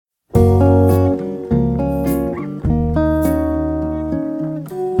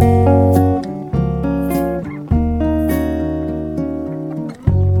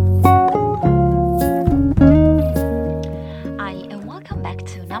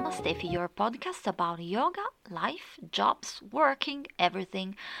Namaste, your podcast about yoga, life, jobs, working,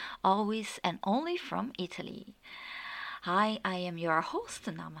 everything, always and only from Italy. Hi, I am your host,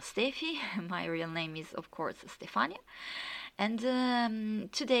 Namaste. My real name is, of course, Stefania.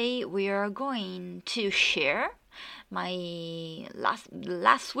 And today we are going to share my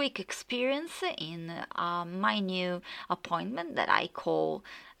last week experience in my new appointment that I call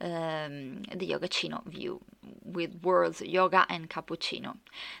the Yogacino View, with words yoga and cappuccino.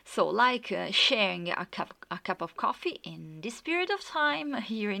 So, like sharing a cup of coffee in this period of time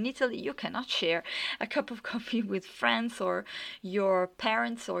here in Italy, you cannot share a cup of coffee with friends or your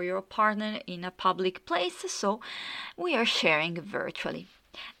parents or your partner in a public place. So, we are sharing virtually.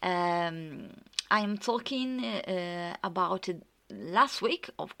 I am talking about last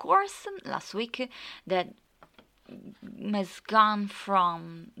week, of course, last week that has gone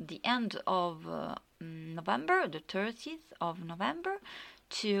from the end of November, the 30th of November,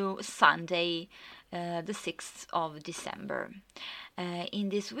 to Sunday, the 6th of December. In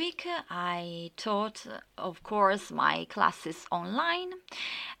this week, I taught, of course, my classes online.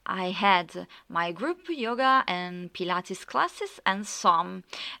 I had my group yoga and Pilates classes and some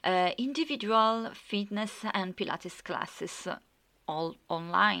individual fitness and Pilates classes all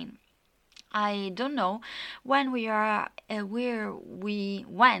online. I don't know when we are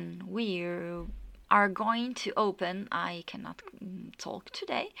going to open. I cannot talk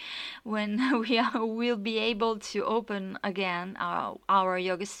today. When will be able to open again our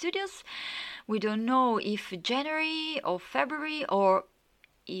yoga studios. We don't know if January or February or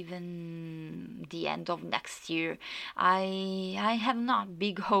even the end of next year. I have not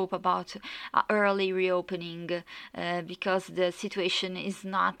big hope about early reopening because the situation is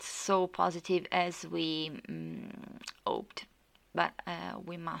not so positive as we hoped. But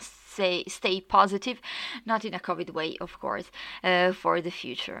we must stay positive, not in a COVID way, of course, for the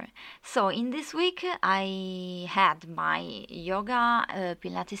future. So in this week, I had my yoga,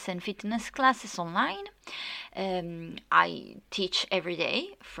 Pilates and fitness classes online. I teach every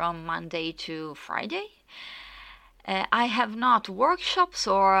day from Monday to Friday. I have not workshops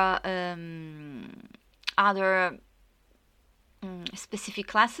or other specific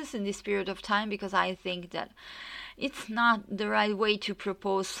classes in this period of time because I think that it's not the right way to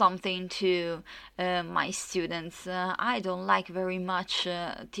propose something to my students. I don't like very much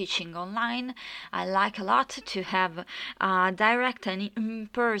teaching online. I like a lot to have direct and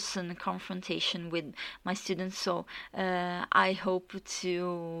in-person confrontation with my students, so I hope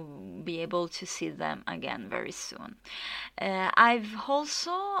to be able to see them again very soon. I've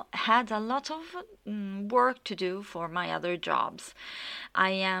also had a lot of work to do for my other jobs.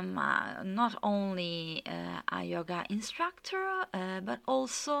 I am not only a yoga instructor, but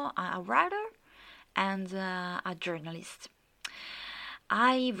also a writer and a journalist.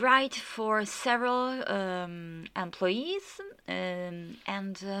 I write for several employees, and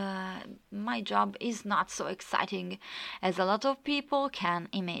my job is not so exciting as a lot of people can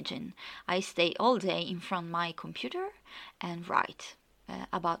imagine. I stay all day in front of my computer and write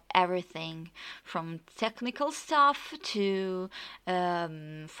about everything from technical stuff to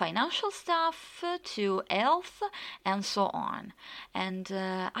financial stuff to health and so on. And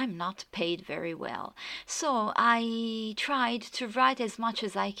I'm not paid very well. So I tried to write as much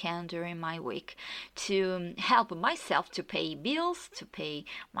as I can during my week to help myself to pay bills, to pay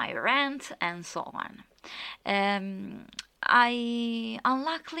my rent, and so on. I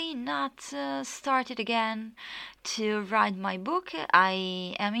unluckily not started again to write my book.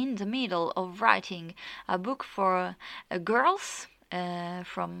 I am in the middle of writing a book for girls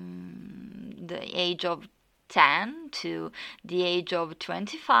from the age of 10 to the age of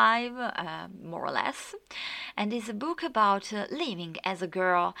 25, more or less. And it's a book about living as a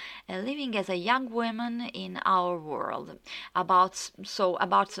girl, living as a young woman in our world. About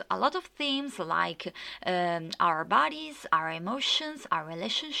a lot of themes like our bodies, our emotions, our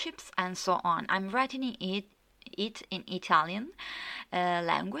relationships, and so on. I'm writing it in Italian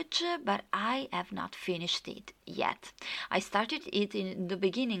language, but I have not finished it yet. I started it in the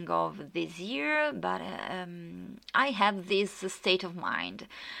beginning of this year, but I have this state of mind.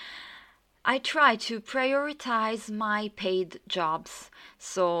 I try to prioritize my paid jobs,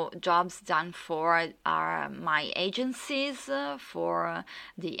 so jobs done for my agencies, for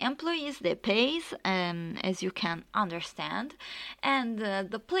the employees, they pays, as you can understand, and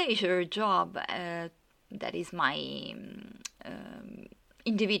the pleasure job that is my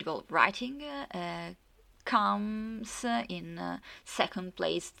individual writing comes in second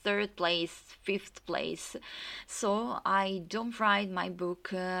place, third place, fifth place. So I don't write my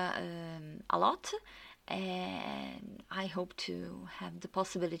book a lot, and I hope to have the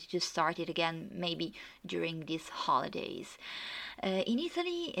possibility to start it again maybe during these holidays. In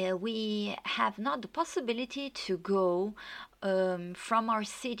Italy, we have not the possibility to go from our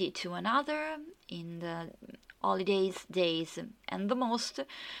city to another in the holidays days, and the most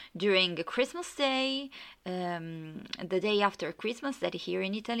during Christmas Day, the day after Christmas, that here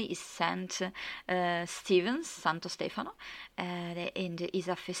in Italy is Saint Stephen's, Santo Stefano, and is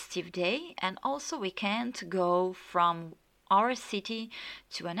a festive day, and also we can't go from our city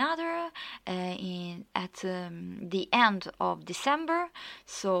to another at the end of December,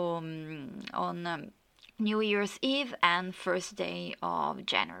 so on New Year's Eve and first day of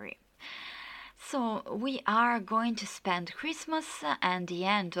January. So we are going to spend Christmas and the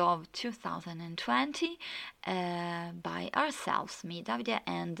end of 2020 by ourselves, me, Davide,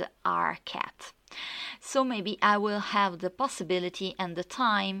 and our cat. So maybe I will have the possibility and the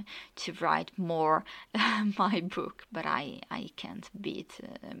time to write more my book, but I can't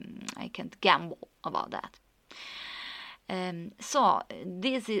I can't gamble about that. So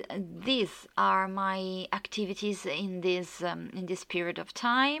these are my activities in this period of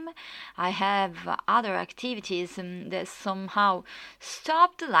time. I have other activities that somehow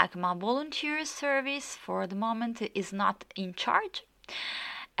stopped, like my volunteer service for the moment is not in charge,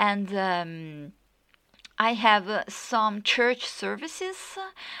 and I have some church services.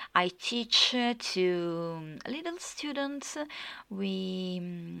 I teach to little students. We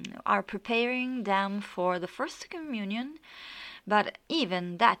are preparing them for the first communion, but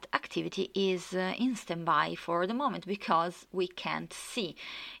even that activity is in standby for the moment because we can't see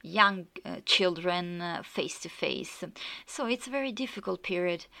young children face to face. So it's a very difficult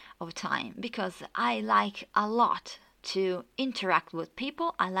period of time because I like a lot to interact with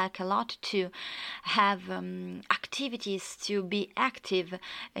people. I like a lot to have activities to be active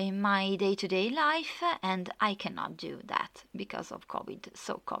in my day-to-day life, and I cannot do that because of COVID.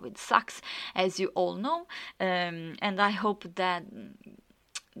 So COVID sucks, as you all know, and I hope that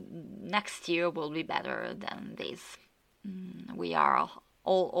next year will be better than this. We are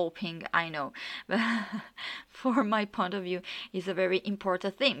all hoping, I know, but for my point of view is a very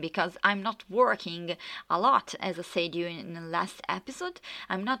important thing because I'm not working a lot, as I said you in the last episode.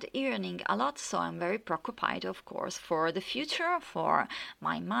 I'm not earning a lot, so I'm very preoccupied, of course, for the future, for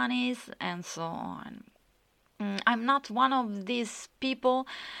my monies and so on. I'm not one of these people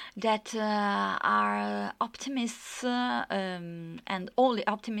that are optimists and only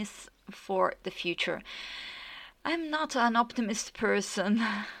optimists for the future. I'm not an optimist person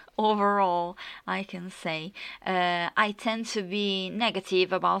overall, I can say. I tend to be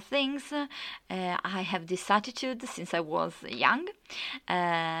negative about things. I have this attitude since I was young,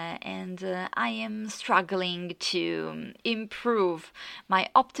 and I am struggling to improve my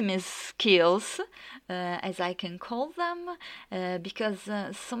optimist skills, as I can call them, because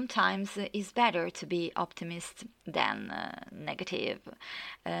sometimes it's better to be optimist than negative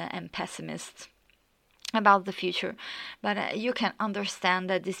and pessimist about the future. But you can understand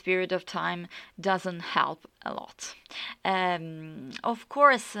that this period of time doesn't help a lot. Of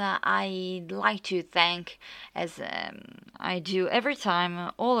course, I'd like to thank, as I do every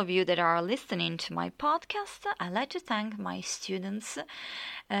time, all of you that are listening to my podcast. I'd like to thank my students.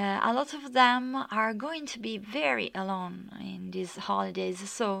 A lot of them are going to be very alone in these holidays,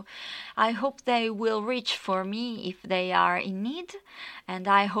 so I hope they will reach for me if they are in need, and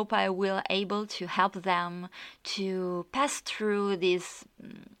I hope I will able to help them to pass through this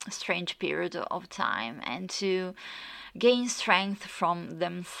strange period of time and to gain strength from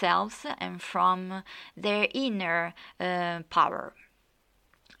themselves and from their inner power.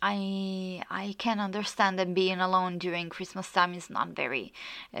 I can understand that being alone during Christmas time is not very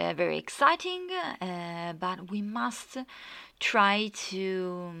exciting, but we must try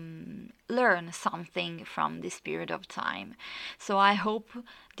to learn something from this period of time. So I hope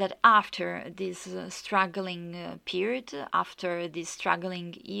that after this struggling period, after this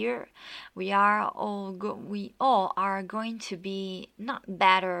struggling year, we all are going to be not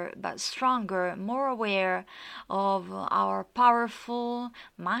better but stronger, more aware of our powerful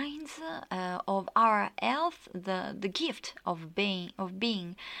minds, of our health, the gift of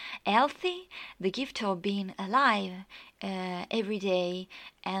being healthy, the gift of being alive every day,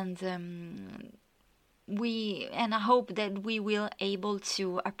 and I hope that we will able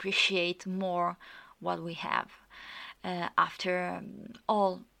to appreciate more what we have after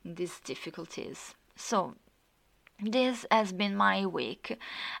all these difficulties. So this has been my week.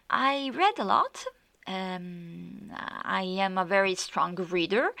 I read a lot. I am a very strong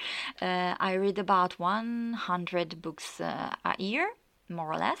reader. I read about 100 books a year,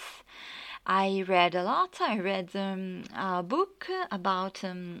 more or less. I read a lot. I read a book about,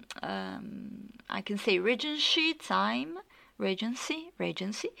 I can say, regency time.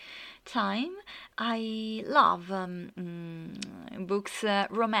 I love books,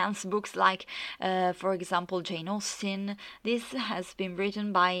 romance books like, for example, Jane Austen. This has been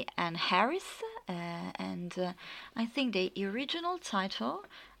written by Anne Harris, and I think the original title,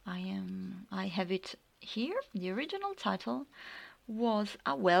 I have it here. The original title was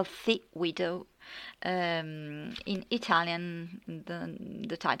A Wealthy Widow. In Italian,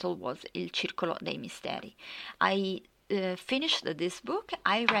 the title was Il Circolo dei Misteri. I finished this book.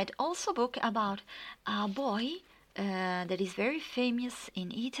 I read also a book about a boy that is very famous in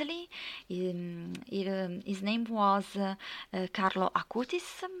Italy. His name was Carlo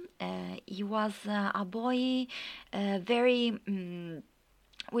Acutis. He was a boy very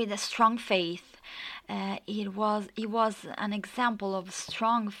with a strong faith. He was an example of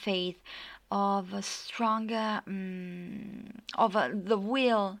strong faith, of a strong the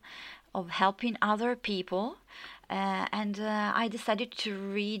will of helping other people. And I decided to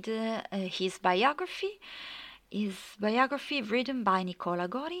read his biography. His biography, written by Nicola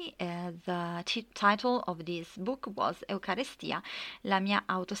Gori. The title of this book was Eucaristia, la mia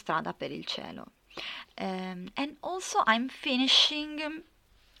autostrada per il cielo. And also I'm finishing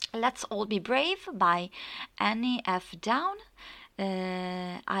Let's All Be Brave by Annie F. Down.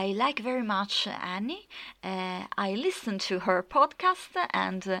 I like very much Annie. I listen to her podcast,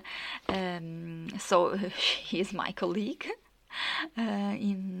 and so she is my colleague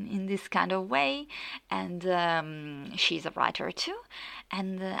in this kind of way, and she's a writer too.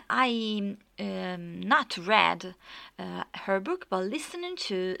 And I not read her book, but listen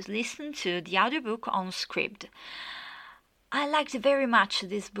to the audiobook on Scribd. I liked very much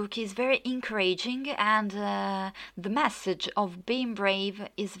this book. It's very encouraging, and the message of being brave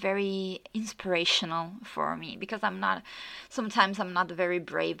is very inspirational for me, because sometimes I'm not a very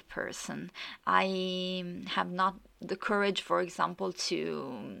brave person. I have not the courage, for example,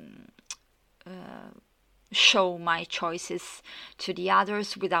 to show my choices to the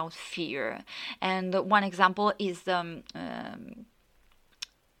others without fear. And one example is the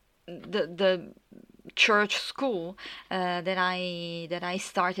church school that I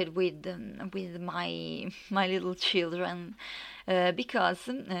started with my little children, because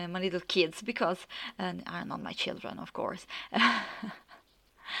my little kids, because are not my children, of course.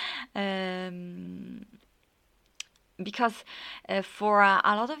 Because for a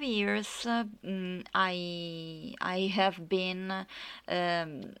lot of years I have been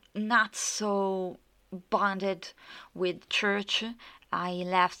not so bonded with church. I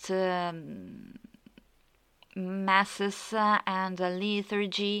left masses and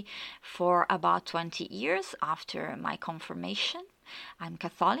liturgy for about 20 years after my confirmation. I'm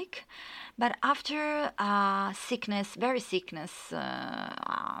Catholic, but after very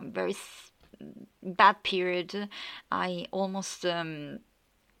bad period, I almost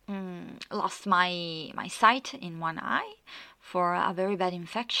lost my sight in one eye for a very bad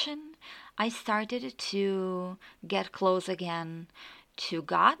infection. I started to get close again to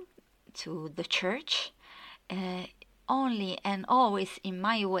God, to the church, only and always in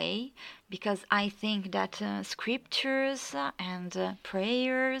my way, because I think that scriptures and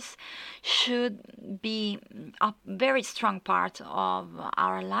prayers should be a very strong part of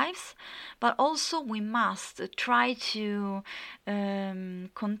our lives, but also we must try to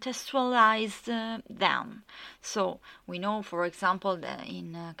contextualize them. So we know, for example, that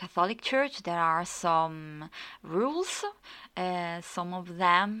in Catholic Church there are some rules. Some of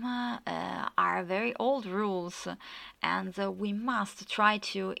them are very old rules, and we must try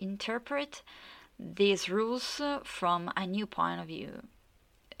to interpret these rules from a new point of view.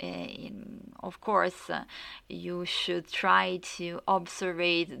 Of course, you should try to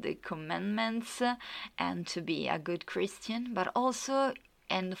observe the commandments and to be a good Christian, but also,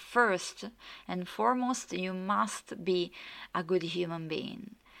 and first and foremost, you must be a good human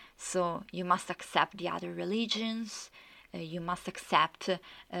being. So you must accept the other religions. You must accept,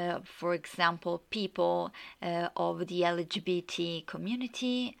 for example, people of the LGBT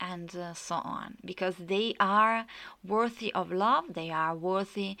community, and so on, because they are worthy of love, they are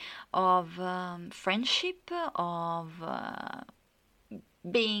worthy of friendship, of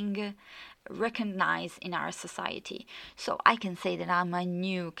being recognized in our society. So I can say that I'm a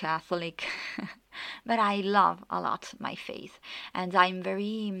new Catholic, but I love a lot my faith, and I'm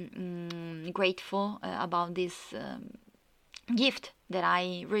very grateful about this gift that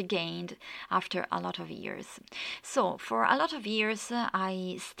I regained after a lot of years. So for a lot of years,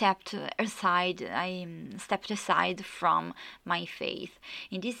 I stepped aside. Stepped aside from my faith.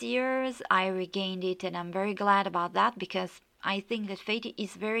 In these years, I regained it, and I'm very glad about that, because I think that faith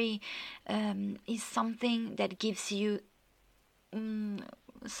is is something that gives you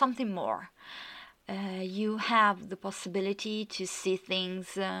something more. You have the possibility to see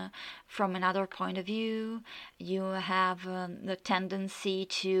things from another point of view. You have the tendency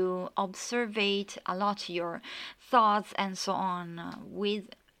to observate a lot your thoughts and so on with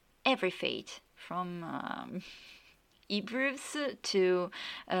every faith, from Hebrews to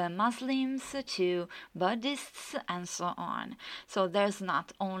Muslims to Buddhists and so on. So there's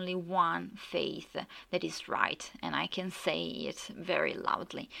not only one faith that is right, and I can say it very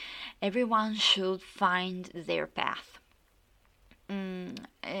loudly. Everyone should find their path.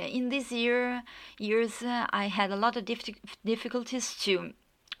 In these years, I had a lot of difficulties to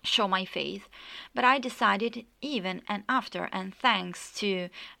show my faith, but I decided, even and after, and thanks to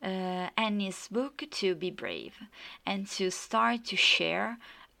Annie's book, to be brave and to start to share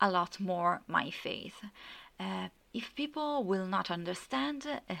a lot more my faith. If people will not understand,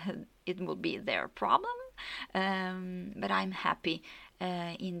 it will be their problem, but I'm happy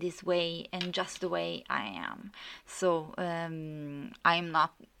in this way and just the way I am. So I'm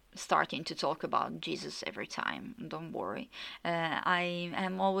not starting to talk about Jesus every time. Don't worry. I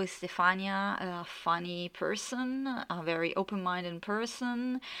am always Stefania, a funny person, a very open-minded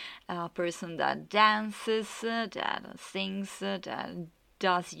person, a person that dances, that sings, that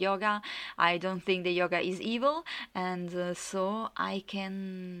does yoga. I don't think the yoga is evil, and so I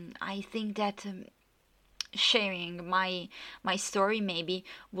think that sharing my story maybe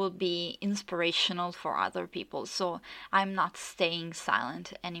will be inspirational for other people, so I'm not staying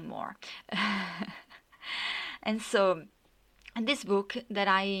silent anymore. And so this book that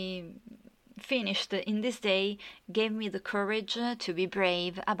I finished in this day gave me the courage to be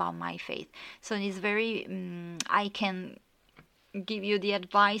brave about my faith. So it's very I can give you the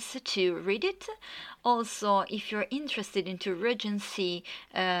advice to read it. Also, if you're interested into Regency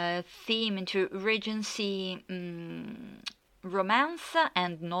theme, into Regency romance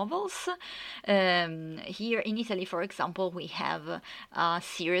and novels, here in Italy, for example, we have a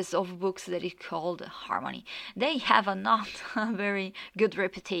series of books that is called Harmony. They have a not very good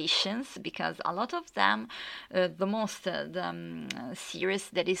reputations, because a lot of them, the series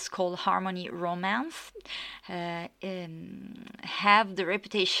that is called Harmony Romance, have the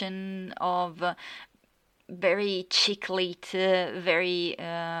reputation of very chick lit, very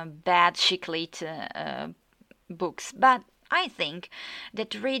bad chick lit books. But I think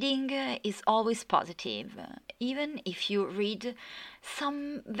that reading is always positive, even if you read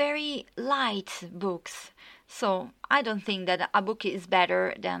some very light books. So I don't think that a book is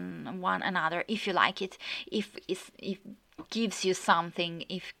better than one another if you like it, if gives you something,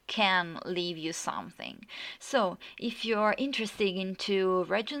 if can leave you something. So if you're interested into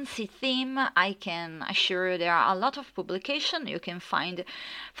Regency theme, I can assure there are a lot of publication. You can find,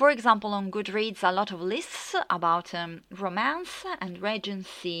 for example, on Goodreads, a lot of lists about romance and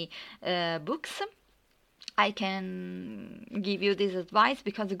Regency books. I can give you this advice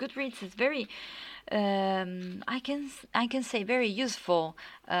because Goodreads is very I can say very useful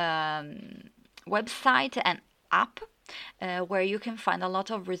website and app, where you can find a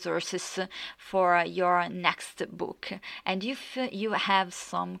lot of resources for your next book. And if you have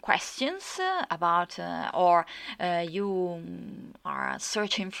some questions about or you are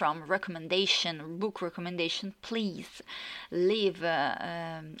searching from book recommendation, please leave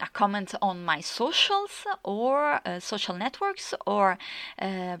a comment on my socials or social networks, or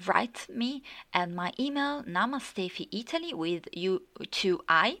write me at my email namastefiitaly with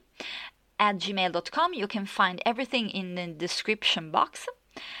U2I at gmail.com. You can find everything in the description box,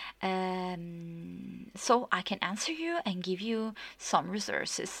 so I can answer you and give you some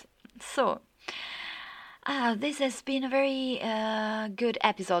resources. So this has been a very good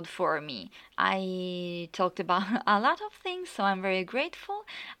episode for me. I talked about a lot of things, so I'm very grateful.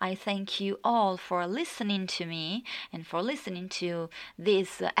 I thank you all for listening to me and for listening to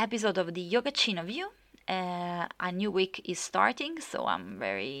this episode of the Yogacino View. A new week is starting, so I'm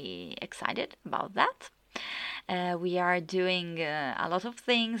very excited about that. We are doing a lot of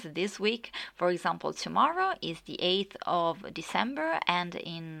things this week. For example, tomorrow is the 8th of December, and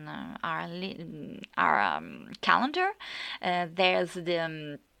in our calendar, there's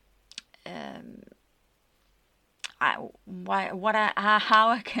the how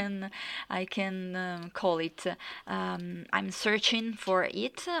I can call it. I'm searching for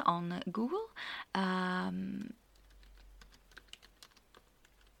it on Google.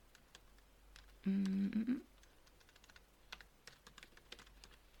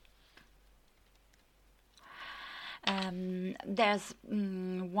 There's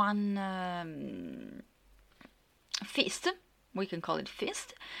one feast. We can call it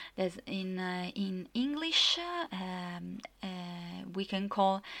feast. There's in English we can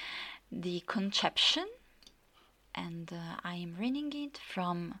call the conception, and I am reading it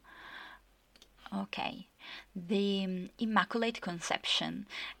from the Immaculate Conception.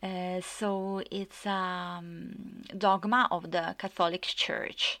 So it's a dogma of the Catholic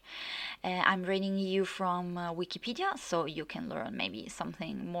Church. I'm reading you from Wikipedia, so you can learn maybe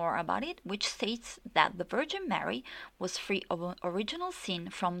something more about it, which states that the Virgin Mary was free of original sin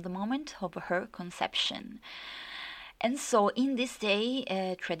from the moment of her conception. And so, in this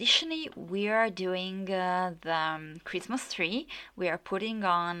day, traditionally, we are doing the Christmas tree. We are putting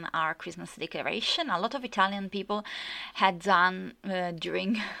on our Christmas decoration. A lot of Italian people had done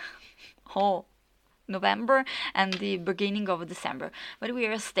during November and the beginning of December, but we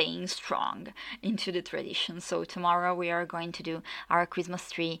are staying strong into the tradition. So tomorrow we are going to do our Christmas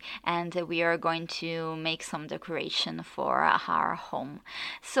tree, and we are going to make some decoration for our home.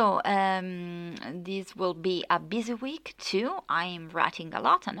 So this will be a busy week too. I'm writing a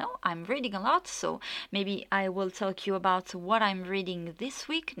lot. I know I'm reading a lot, so maybe I will talk you about what I'm reading this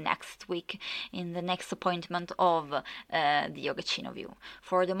week, next week, in the next appointment of the Yogacino View.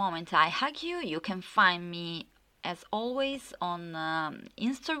 For the moment, I hug you. You can find me as always on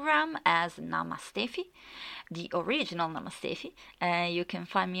Instagram as Namastefi, the original Namastefi. You can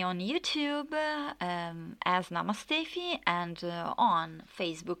find me on YouTube as Namastefi, and on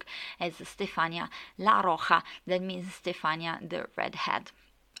Facebook as Stefania La Roja, that means Stefania the Redhead.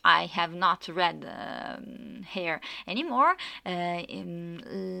 I have not red hair anymore.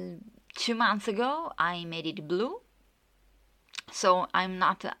 2 months ago I made it blue. So I'm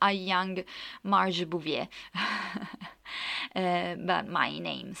not a young Marge Bouvier, but my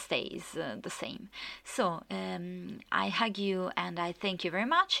name stays the same. So I hug you and I thank you very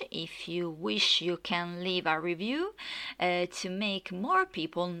much. If you wish, you can leave a review to make more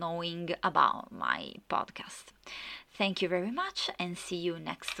people knowing about my podcast. Thank you very much and see you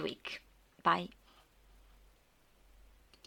next week. Bye.